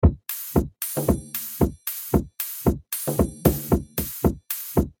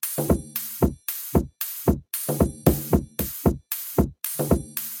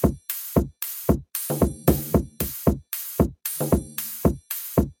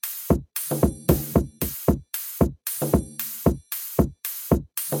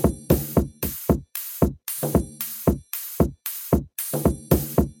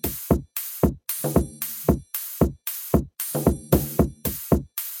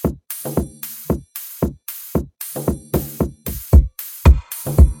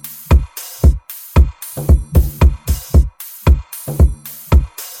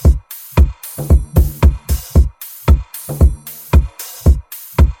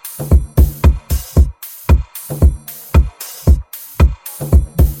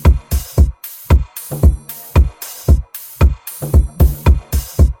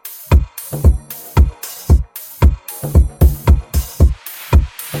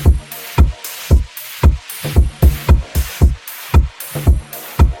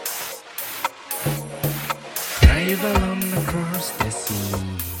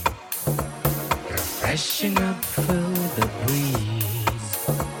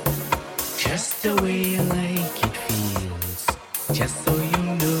the way I like it feels. Just so you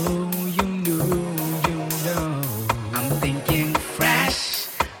know, you know, you know. I'm thinking fresh,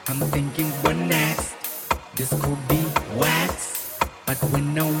 I'm thinking what next. This could be wax, but with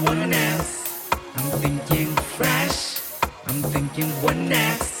no one else. I'm thinking fresh, I'm thinking what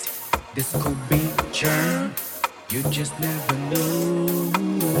next. This could be churn, you just never know.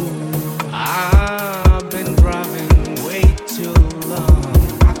 I've been driving way too long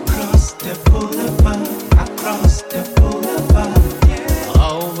across the boulevard, across the boulevard, yeah.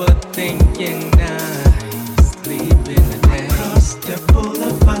 Overthinking nights, sleeping the day. Across the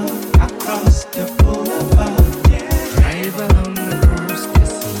boulevard, across the boulevard, yeah. Drive along the coast to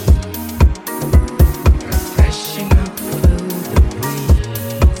sea, refreshing up, feel the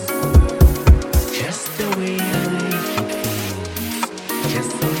breeze. Just the way I like it feels.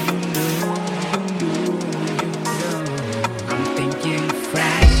 Just so you know, you know, you know. I'm thinking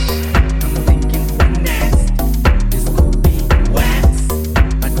fresh, I'm thinking what next. This could be wax,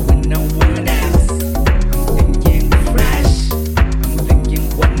 but with no one else. I'm thinking fresh, I'm thinking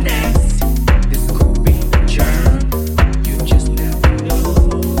what next. This could be churn, you just never know.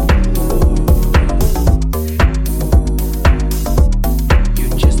 You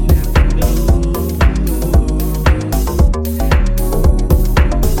just never know.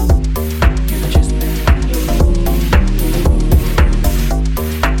 You just never know.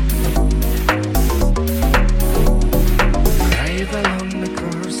 Drive along the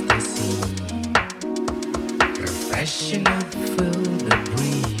coast to sea, refreshing up, feel the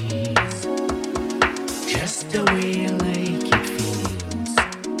breeze. Just the way I like it feels.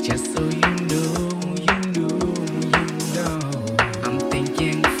 Just so you know, you know, you know. I'm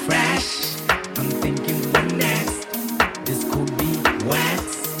thinking fresh, I'm thinking what next. This could be wax,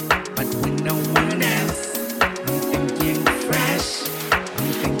 but with no one else. I'm thinking fresh, I'm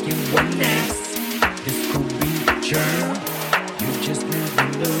thinking what next. This could be churn, you just never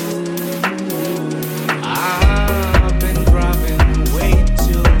know. I've been driving way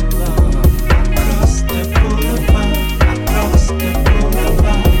too long across the boulevard, across the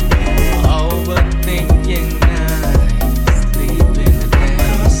boulevard, yeah.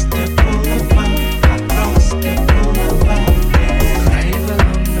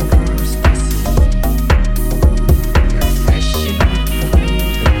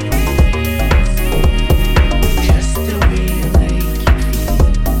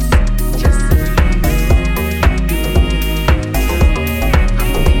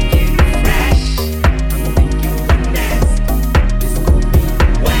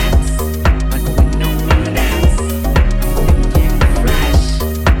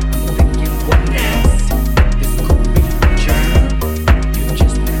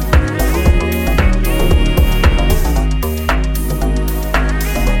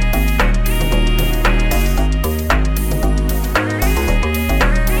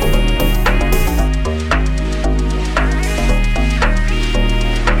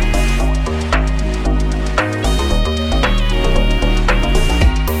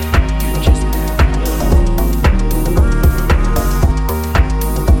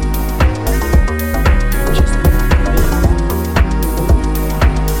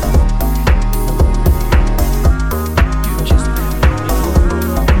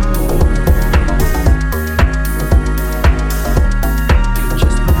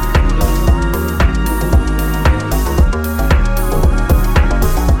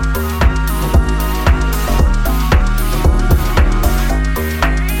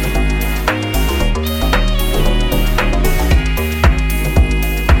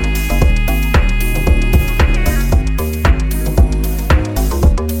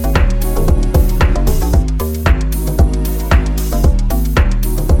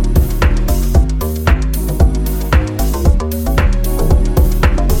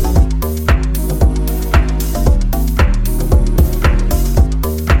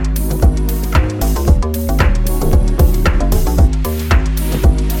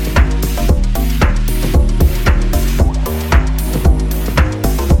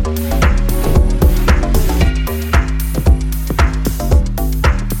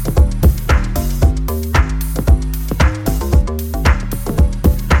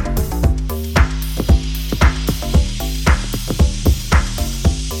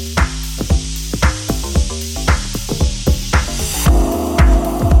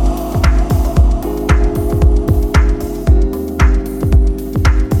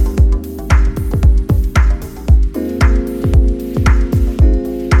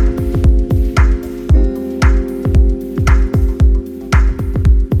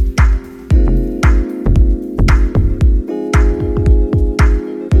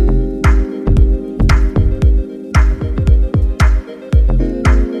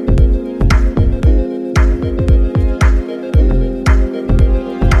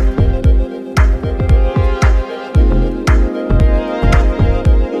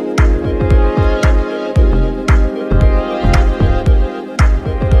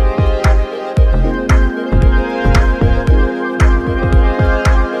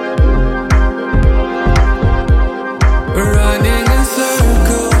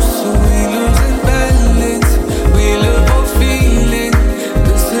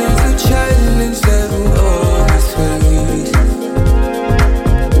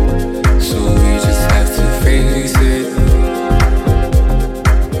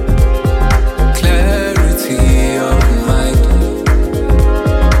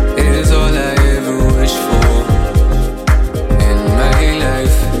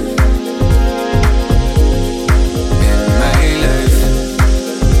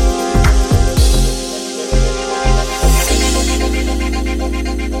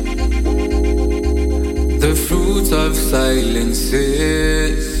 of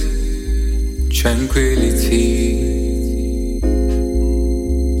silences, tranquility.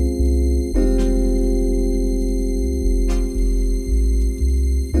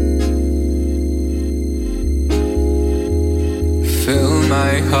 Fill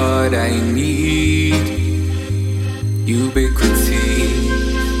my heart, I need ubiquity,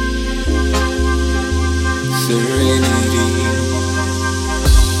 serenity,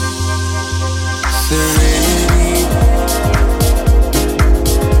 serenity.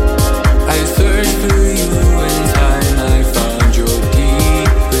 I searched for you in time, I found your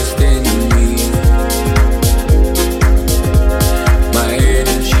deepest enemy, my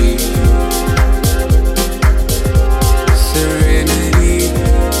energy, serenity.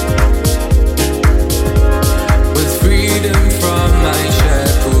 With freedom from my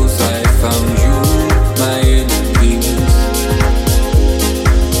shackles, I found you, my enemies,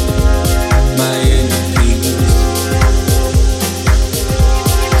 my enemies.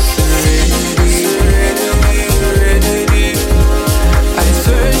 Serenity, serenity, serenity. I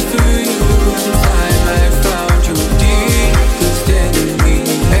searched for you in time, I found you deepest enemy,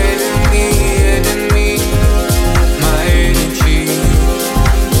 enemy, enemy, my energy.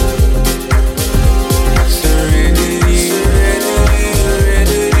 Serenity, serenity,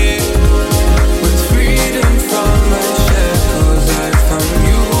 serenity. With freedom from my shackles, I found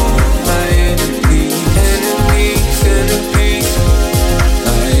you, my enemy, enemies, enemies,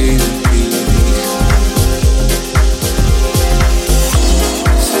 my enemies.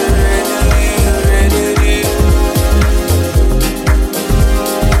 Serenity, serenity.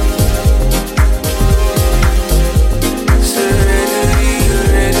 Serenity,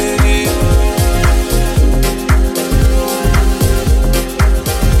 serenity. Serenity, serenity.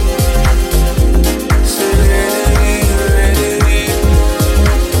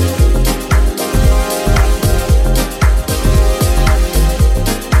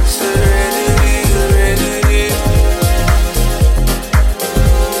 Serenity, serenity.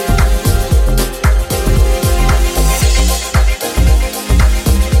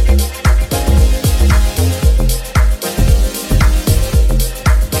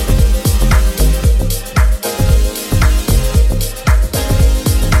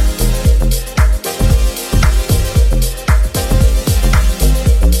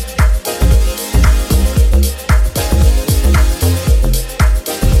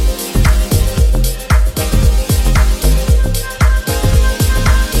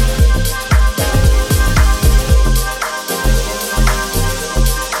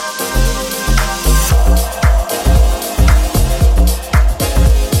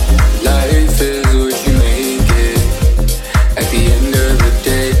 Life is what you make it at the end of the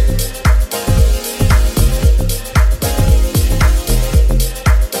day.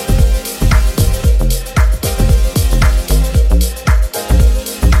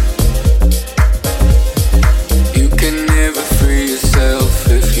 You can never free yourself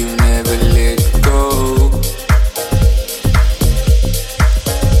if you never let go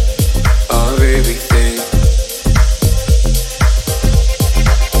of everything.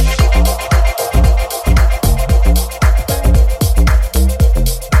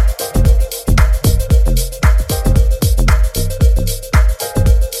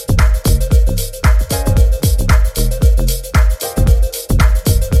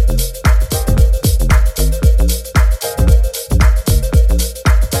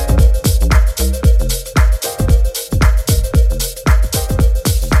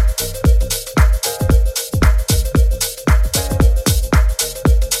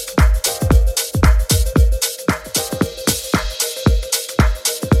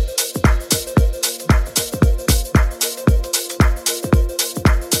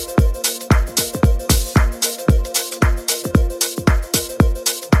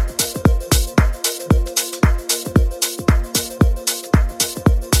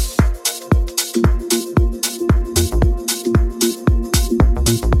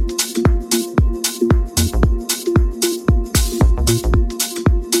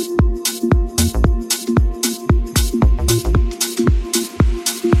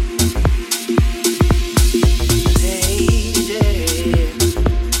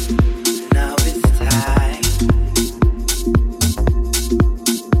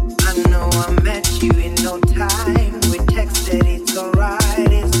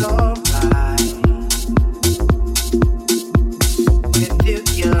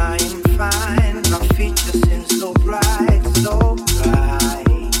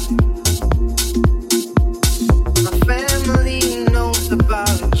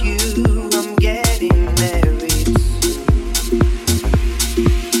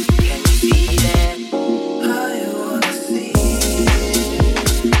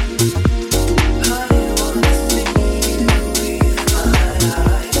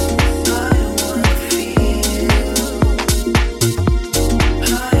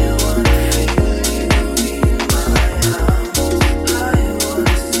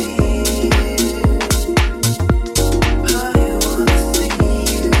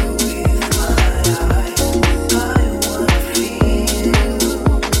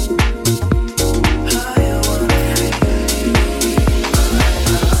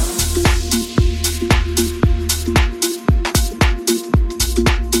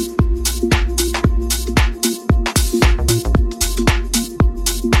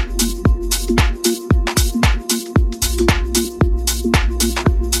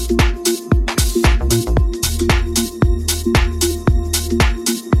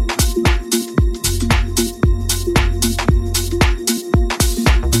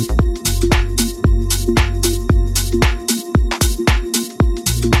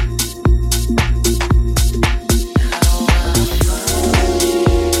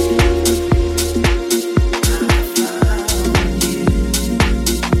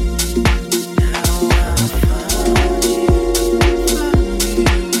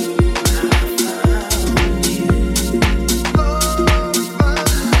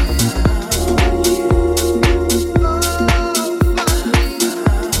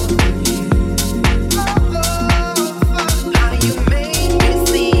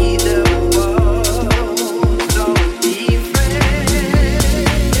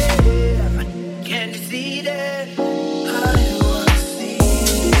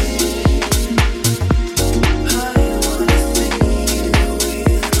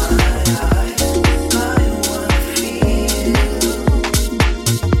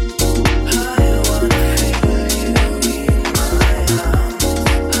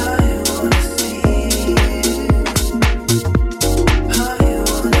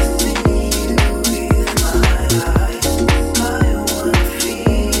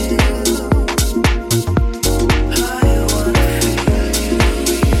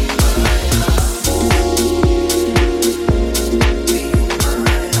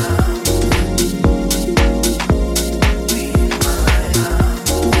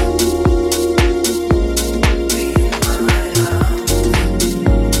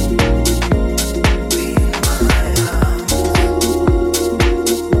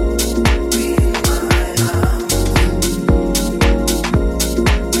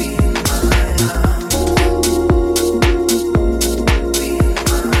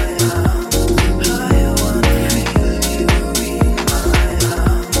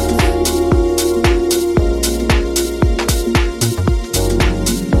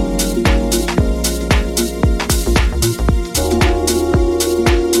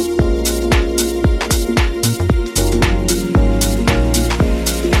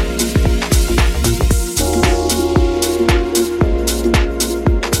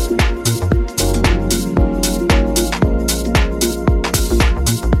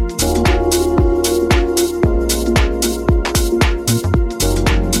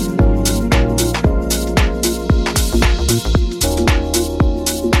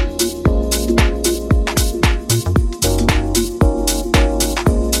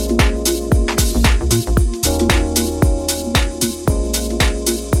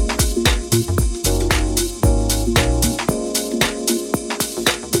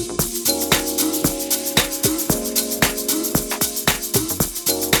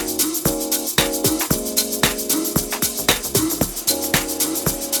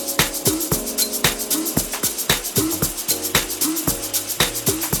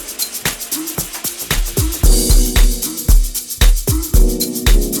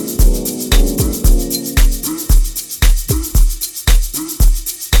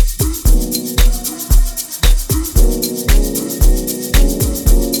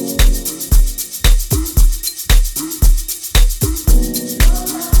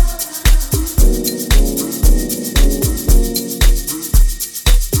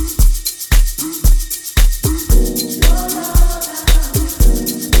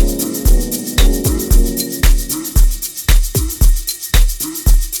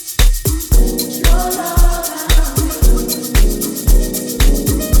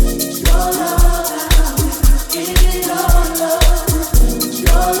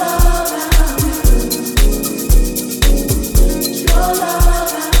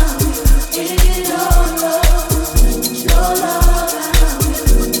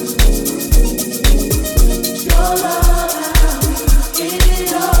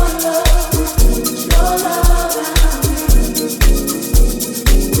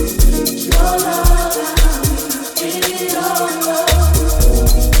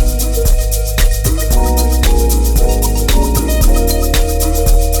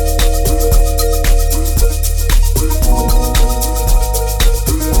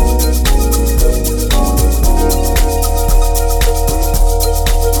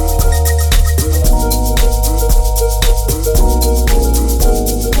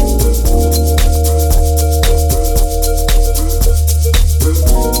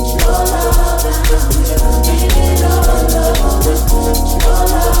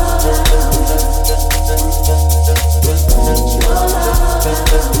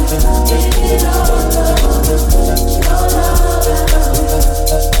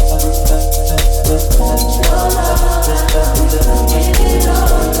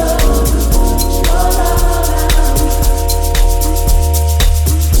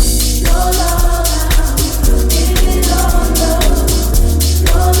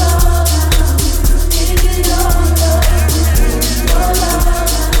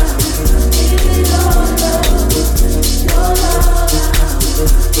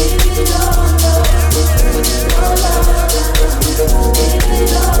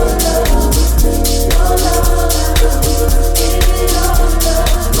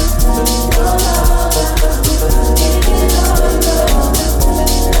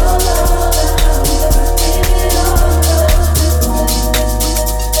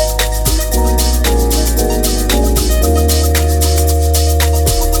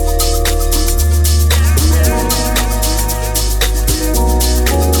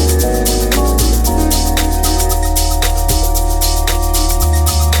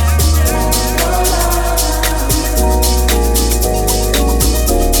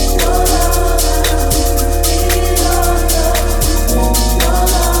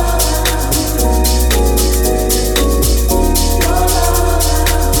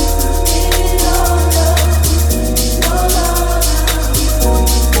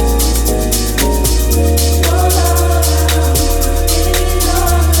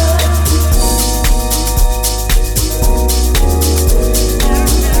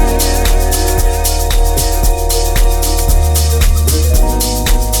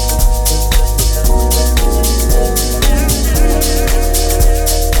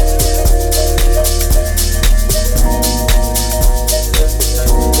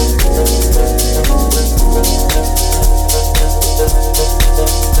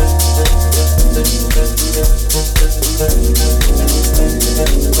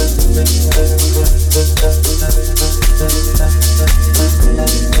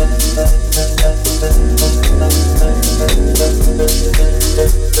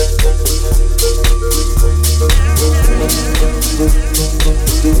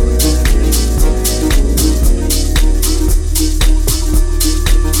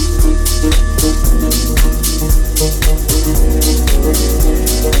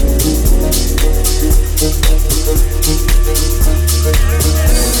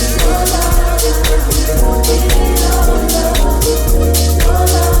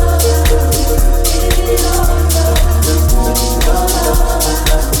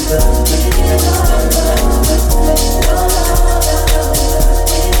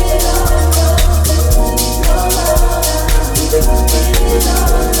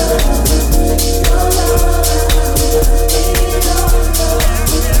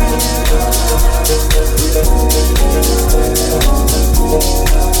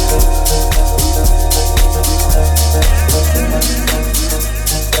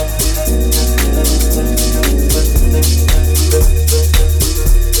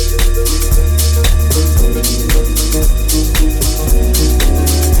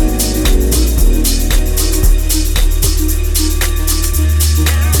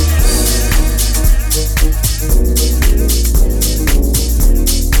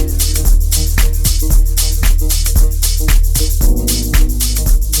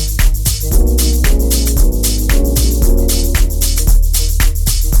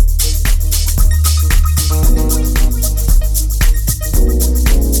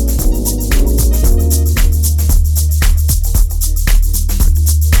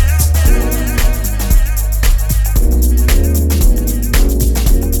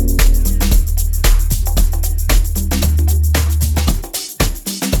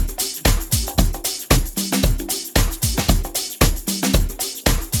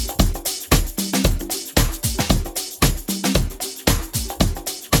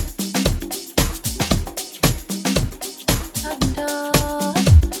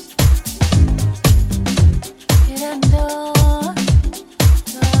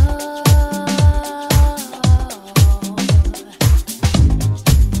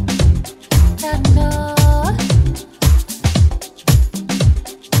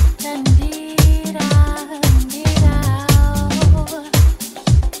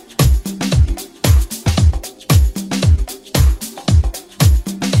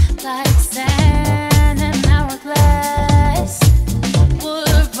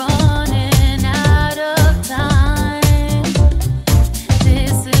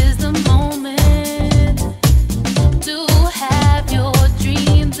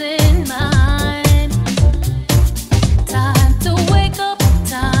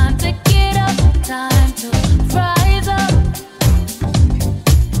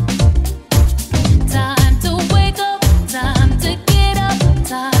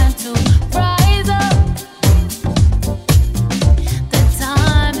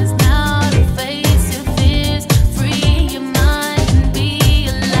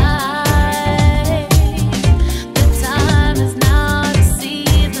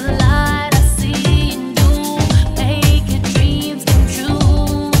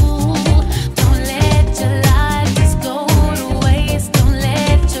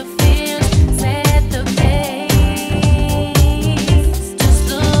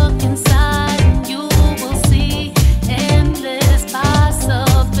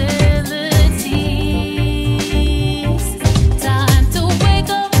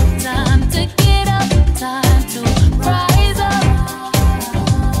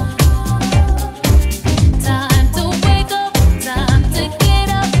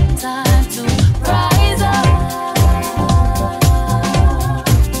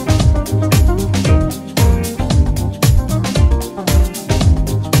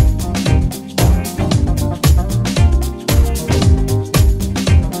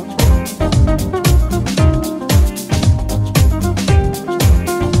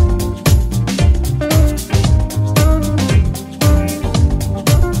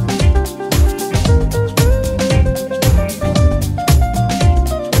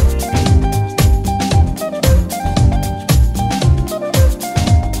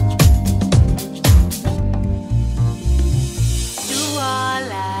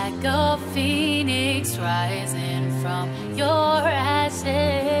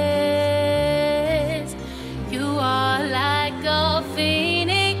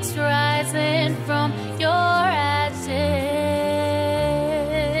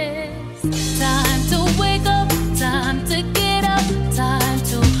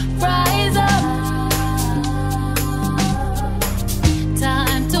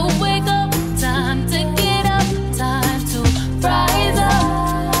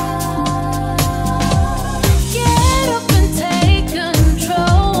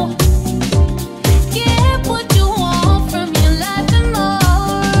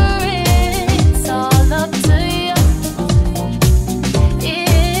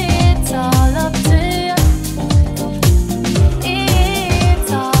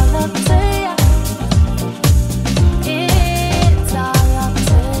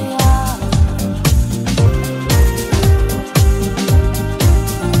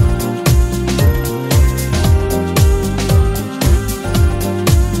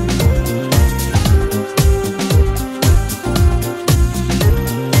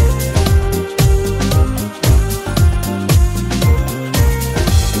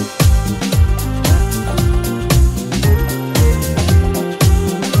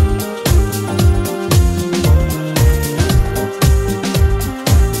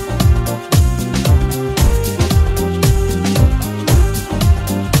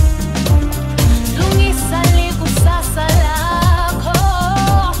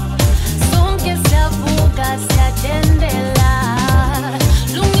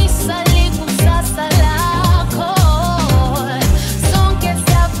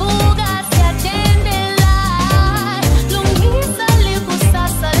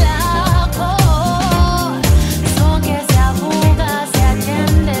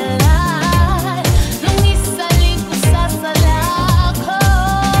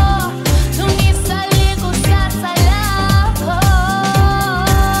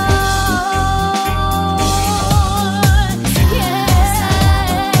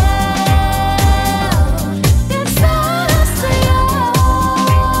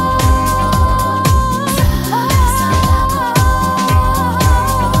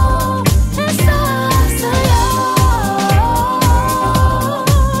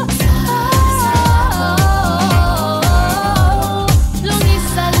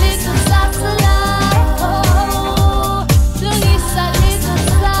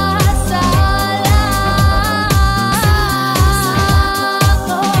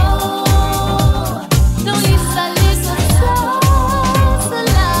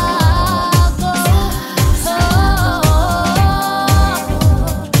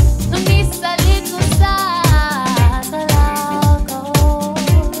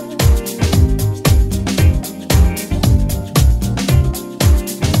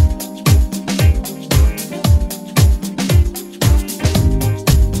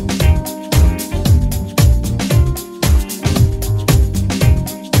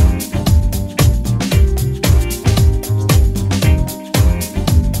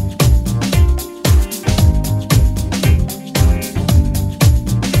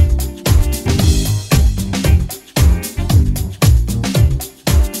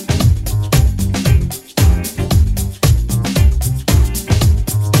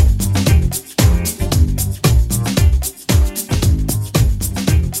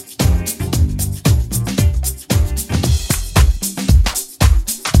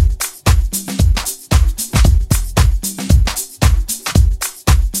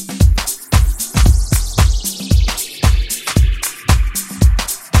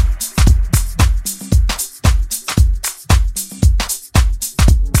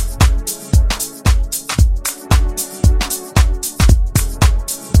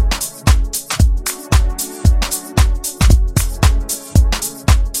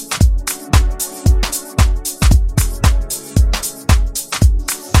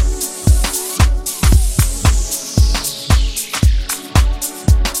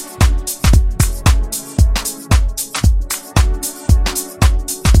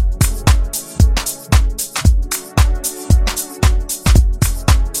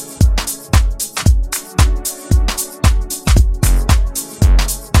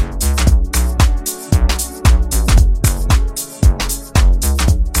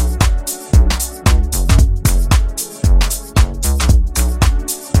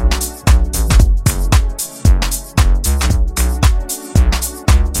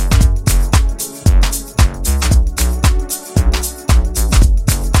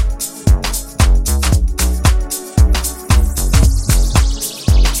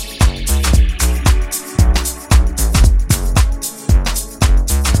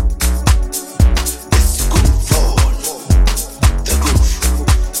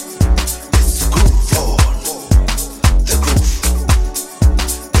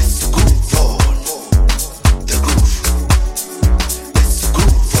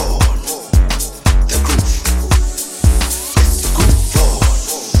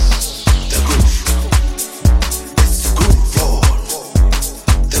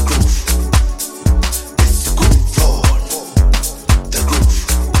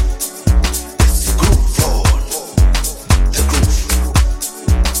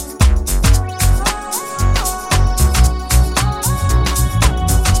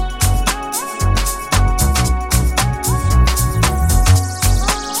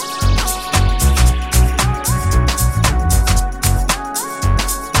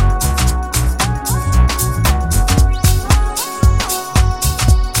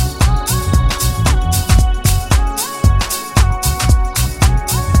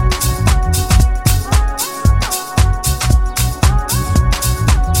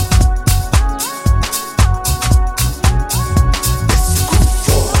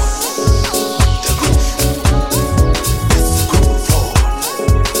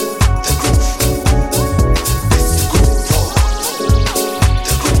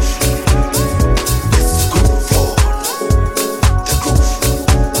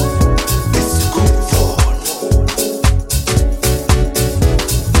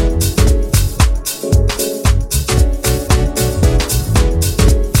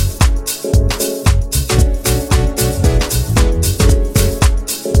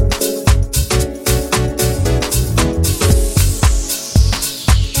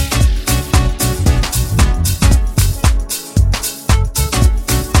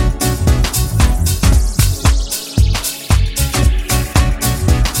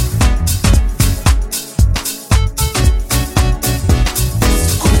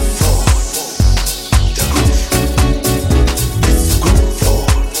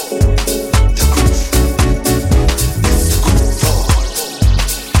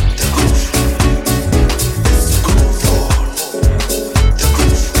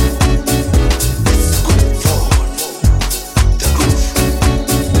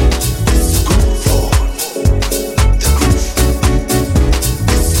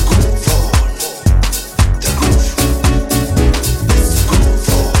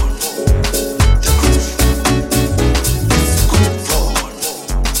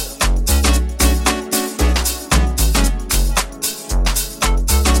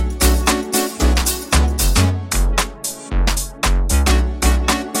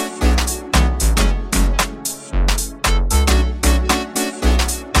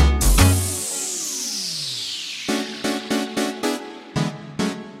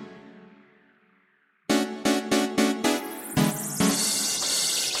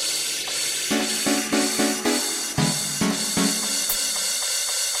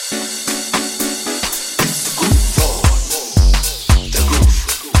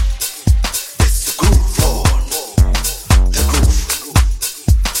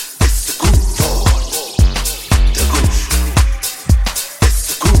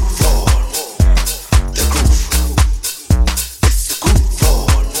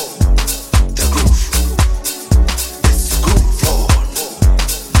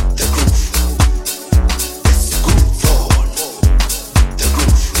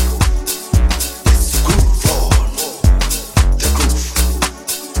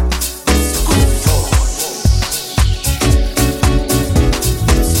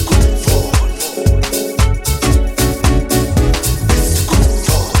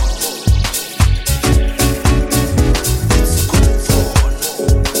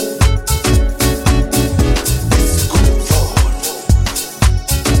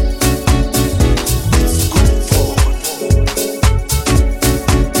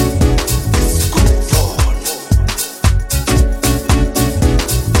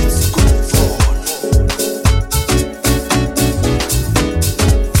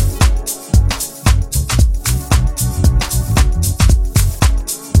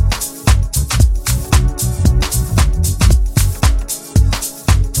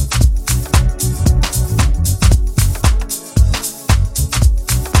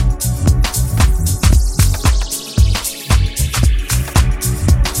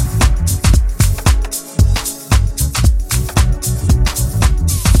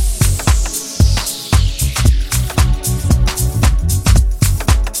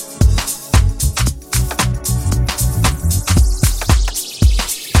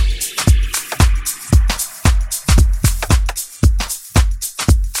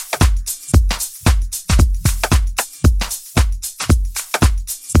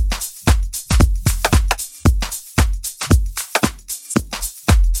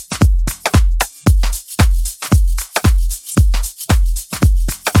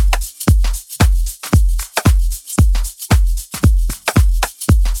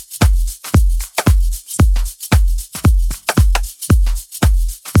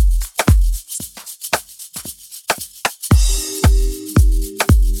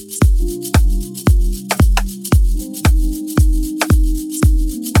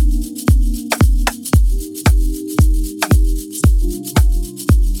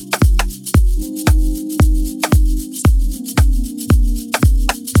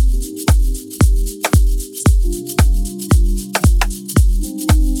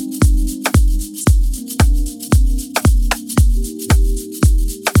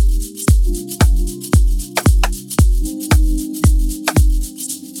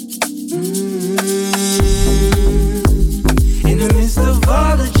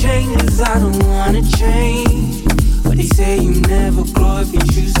 I don't wanna change. But they say you never grow if you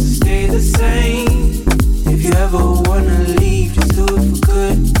choose to stay the same. If you ever wanna leave, just do it for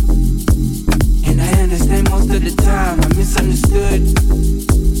good. And I understand most of the time I'm misunderstood.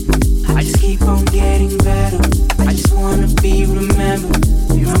 I just keep on getting better. I just wanna be remembered.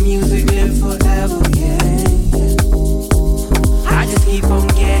 May my music live forever, yeah. I just keep on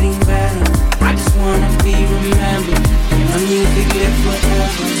getting better. I just wanna be remembered. May my music live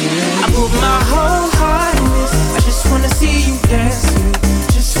forever, yeah. I put my whole heart in this. I just wanna see you dance to it.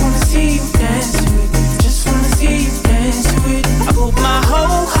 Just wanna see you dance to it. Just wanna see you dance to it. I put my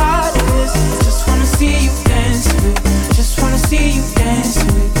whole heart in this. Just wanna see you dance to it. Just wanna see you dance to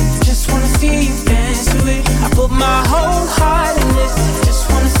it. Just wanna see you dance to it. I put my whole heart in this. Just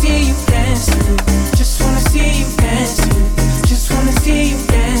wanna see you dance to it. Just wanna see you dance to it. Just wanna see you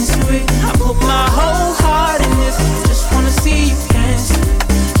dance to it. I put my whole heart in this. Just wanna see you dance to it.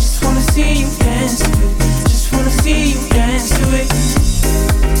 Just wanna see you dance to it. Just wanna see you dance to it.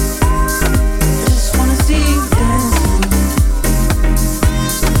 Just wanna see you dance to it.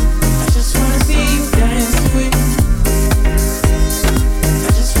 I just wanna see you dance to it.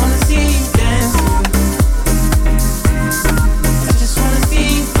 I just wanna see you dance to it. I just wanna see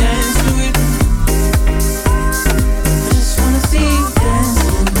you dance to it. I just wanna see you dance to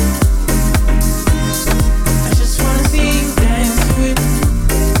it. I just wanna see you dance to it.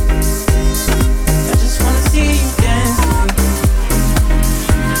 I just wanna see you dance to it.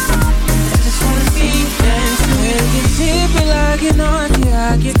 I just wanna see you dance to it. You tip it like an auntie,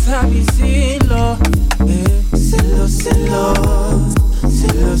 I get happy, silo, silo, silo,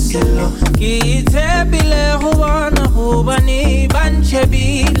 silo, silo. Kitebile huwana hubani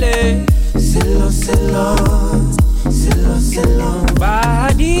banchebile, silo, silo, silo, silo.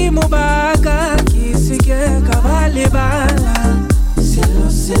 Badi mubaga kisike kabale bala, silo,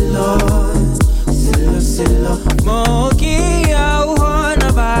 silo, silo, silo. Moki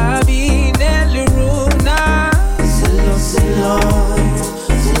auhona babi neluruna, silo, silo,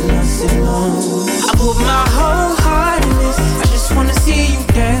 silo, silo. I put my whole heart in this. I just wanna see you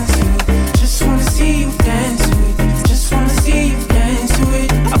dance to it. Just wanna see you dance to it. Just wanna see you dance to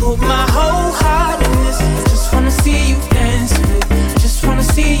it. I put my whole heart in this. I just wanna see you dance to it. I just wanna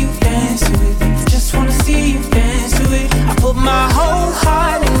see you dance to it. Just wanna see you dance to it. I put my whole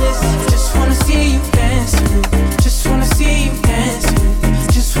heart in this. I just wanna see you dance to it. Just wanna see you dance to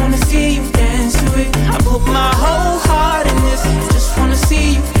it. Just wanna see you dance to it. I put my whole heart in this. Just wanna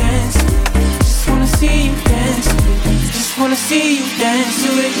see you dance to it. Just wanna see you dance to it. Just wanna see you dance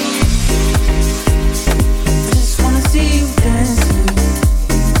to it. I just wanna see you dance to it.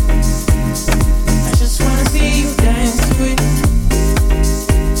 I just wanna see you dance to it.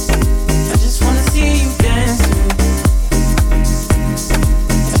 I just wanna see you dance to it.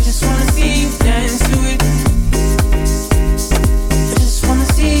 I just wanna see you dance to it. I just wanna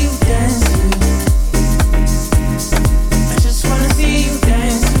see you dance to it. I just wanna see you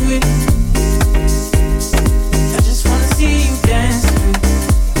dance to it. I just wanna see you dance to it.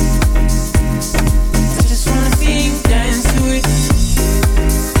 I just wanna see you dance to it.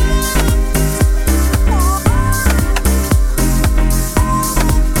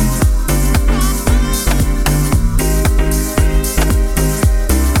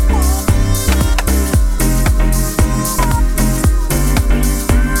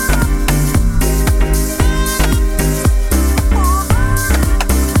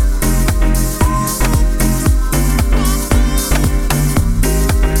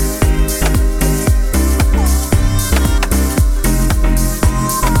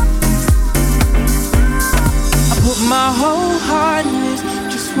 I put my whole heart in this.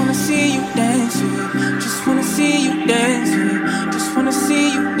 Just wanna see you dance to it. Just wanna see you dance to it. Just wanna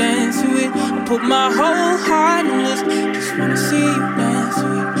see you dance to it. I put my whole